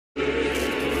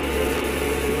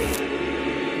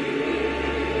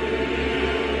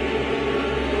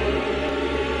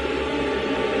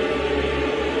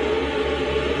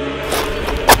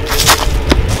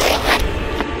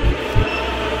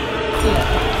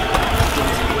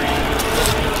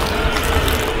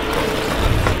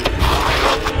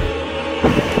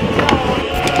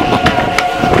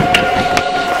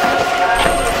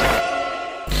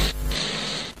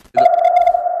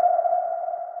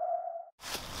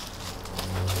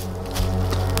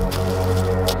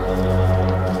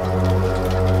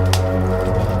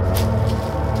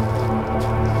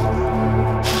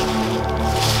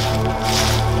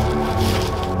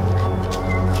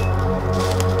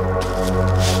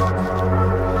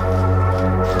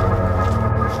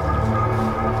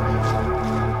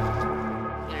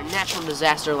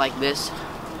disaster like this,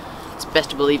 it's best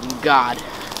to believe in God.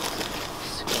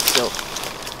 So,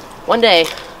 one day,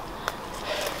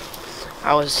 it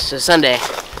was a Sunday,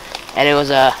 and it was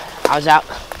I was out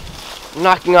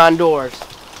knocking on doors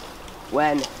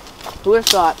when, who would have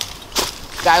thought,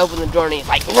 the guy opened the door and he's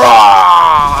like,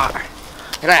 roar!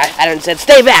 And I done said,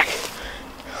 stay back!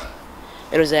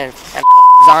 It was a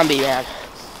zombie, man.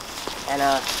 And,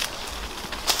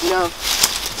 you know,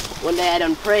 one day I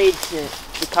done prayed to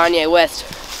Kanye West,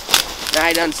 and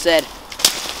I done said,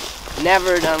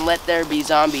 never done let there be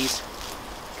zombies,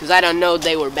 because I done know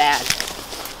they were bad.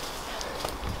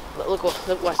 Look what's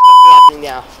happening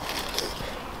now.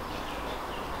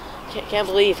 Can't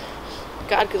believe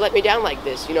God could let me down like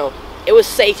this. You know, it was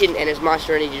Satan and his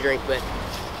Monster Energy drink, but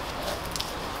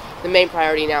the main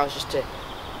priority now is just to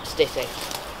stay safe.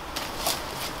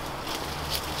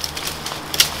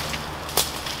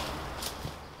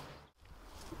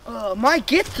 Oh, my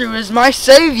get-through is my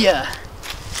savior.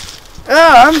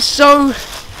 Oh, I'm so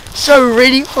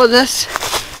ready for this.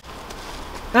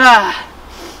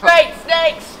 Great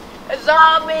snakes! A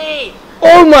zombie!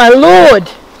 Oh my lord!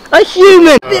 A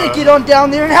human! Better get on down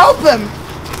there and help him!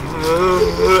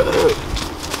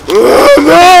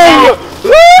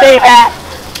 Stay back!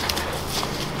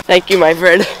 Thank you, my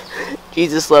friend.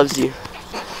 Jesus loves you.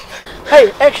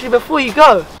 Hey, actually, before you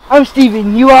go, I'm Stevie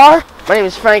and you are? My name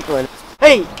is Franklin.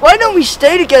 Hey, why don't we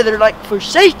stay together, like, for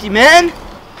safety, man?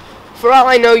 For all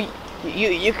I know,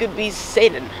 you could be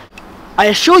Satan. I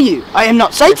assure you, I am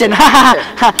not Satan.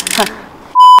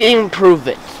 Improve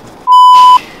it.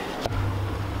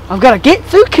 I've got a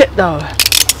get-through kit, though.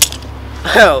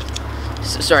 Oh,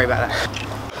 sorry about that.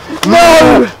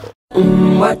 No!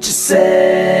 What you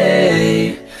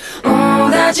say?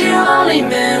 That you only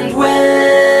meant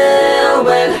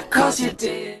well, 'cause you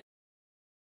did.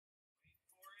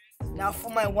 Now for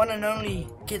my one and only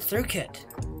get-through kit.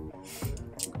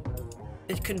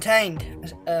 It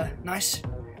contained a nice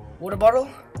water bottle,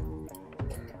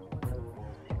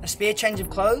 a spare change of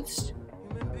clothes,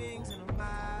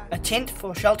 a tent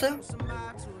for shelter,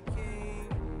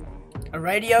 a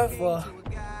radio for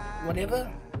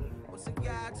whatever,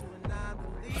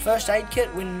 a first aid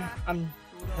kit when I'm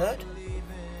hurt,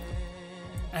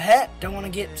 a hat, don't want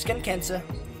to get skin cancer,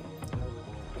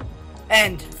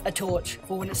 and a torch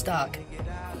for when it's dark.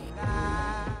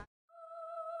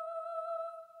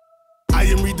 I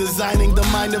am redesigning the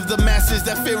mind of the masses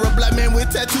that fear a black man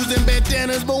with tattoos and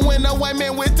bandanas. But when a white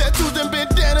man with tattoos and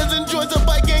bandanas and joins a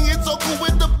bike gang, it's so cool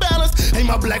with the balance. Ain't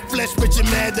my black flesh bitch, you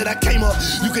mad that I came up?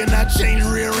 You cannot change,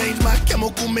 rearrange my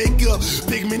chemical makeup.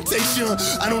 Pigmentation,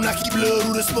 I do not keep blood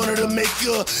who the spawner to make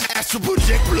up. Astral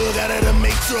project plug out of the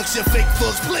matrix. Your fake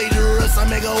fucks plagiarists. I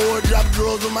make a whore drop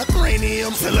drawers with my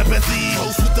cranium. Telepathy,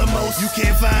 host with the most you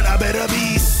can't find. I better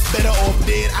be better off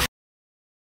dead.